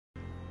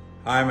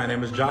Hi, my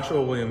name is Joshua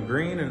William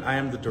Green, and I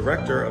am the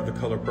director of The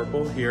Color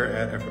Purple here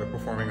at Epac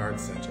Performing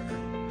Arts Center.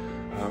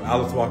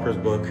 Alice Walker's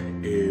book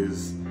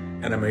is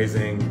an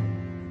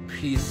amazing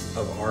piece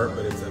of art,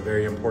 but it's a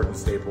very important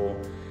staple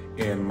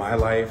in my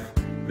life.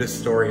 This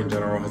story in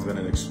general has been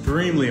an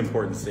extremely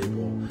important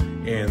staple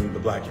in the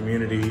Black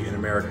community in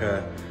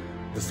America.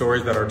 The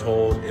stories that are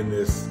told in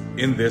this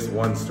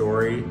one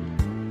story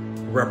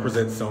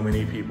represent so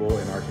many people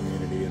in our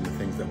community and the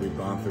things that we've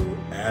gone through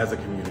as a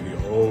community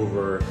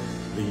over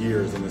the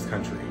years in this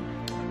country.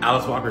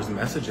 Alice Walker's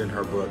message in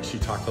her book, she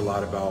talked a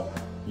lot about,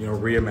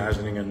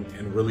 reimagining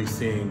and really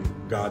seeing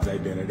God's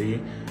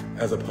identity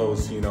as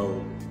opposed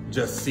to,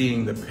 just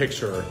seeing the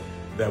picture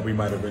that we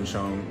might have been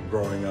shown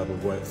growing up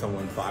of what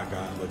someone thought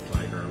God looked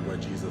like or what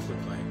Jesus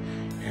looked like.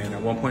 And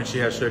at one point she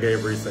had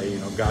𝗧𝗵𝗲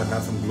say, God,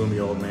 not some gloomy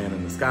old man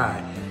in the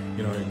sky.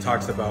 It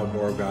talks about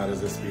more of God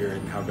as a spirit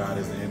and how God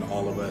is in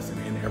all of us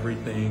and in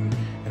everything,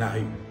 and how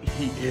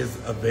he is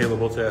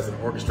available to us and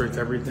orchestrates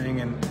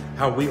everything, and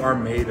how we are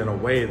made in a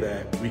way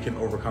that we can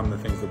overcome the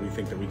things that we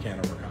think that we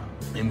can't overcome.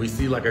 And we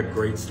see like a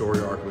great story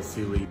arc with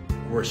𝗧𝗵𝗲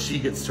where she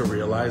gets to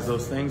realize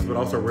those things, but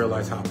also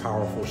realize how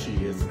powerful she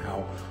is and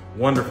how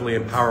wonderfully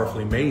and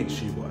powerfully made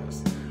she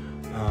was.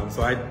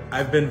 So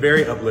I've been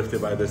very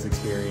uplifted by this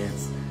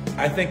experience.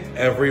 I think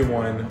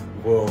everyone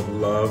will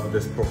love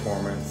this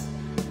performance,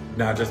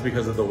 not just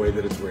because of the way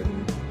that it's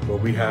written, but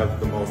we have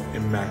the most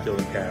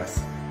immaculate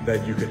cast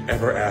that you could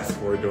ever ask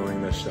for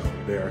doing this show.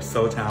 They are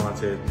so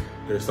talented,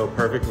 they're so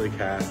perfectly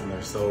cast, and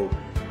they're so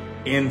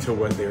into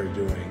what they're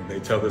doing. They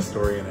tell the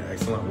story in an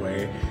excellent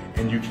way,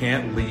 and you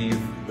can't leave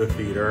the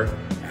theater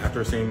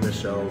after seeing the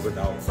show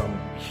without some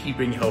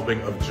heaping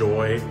helping of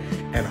joy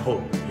and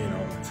hope,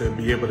 to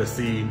be able to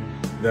see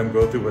them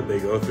go through what they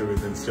go through and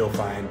then still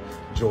find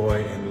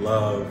joy and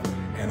love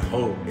and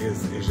hope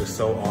is just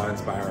so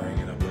awe-inspiring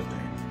and uplifting.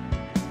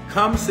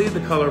 Come see The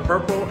Color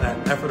Purple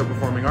at Epac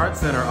Performing Arts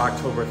Center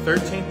October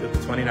 13th to the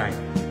 29th.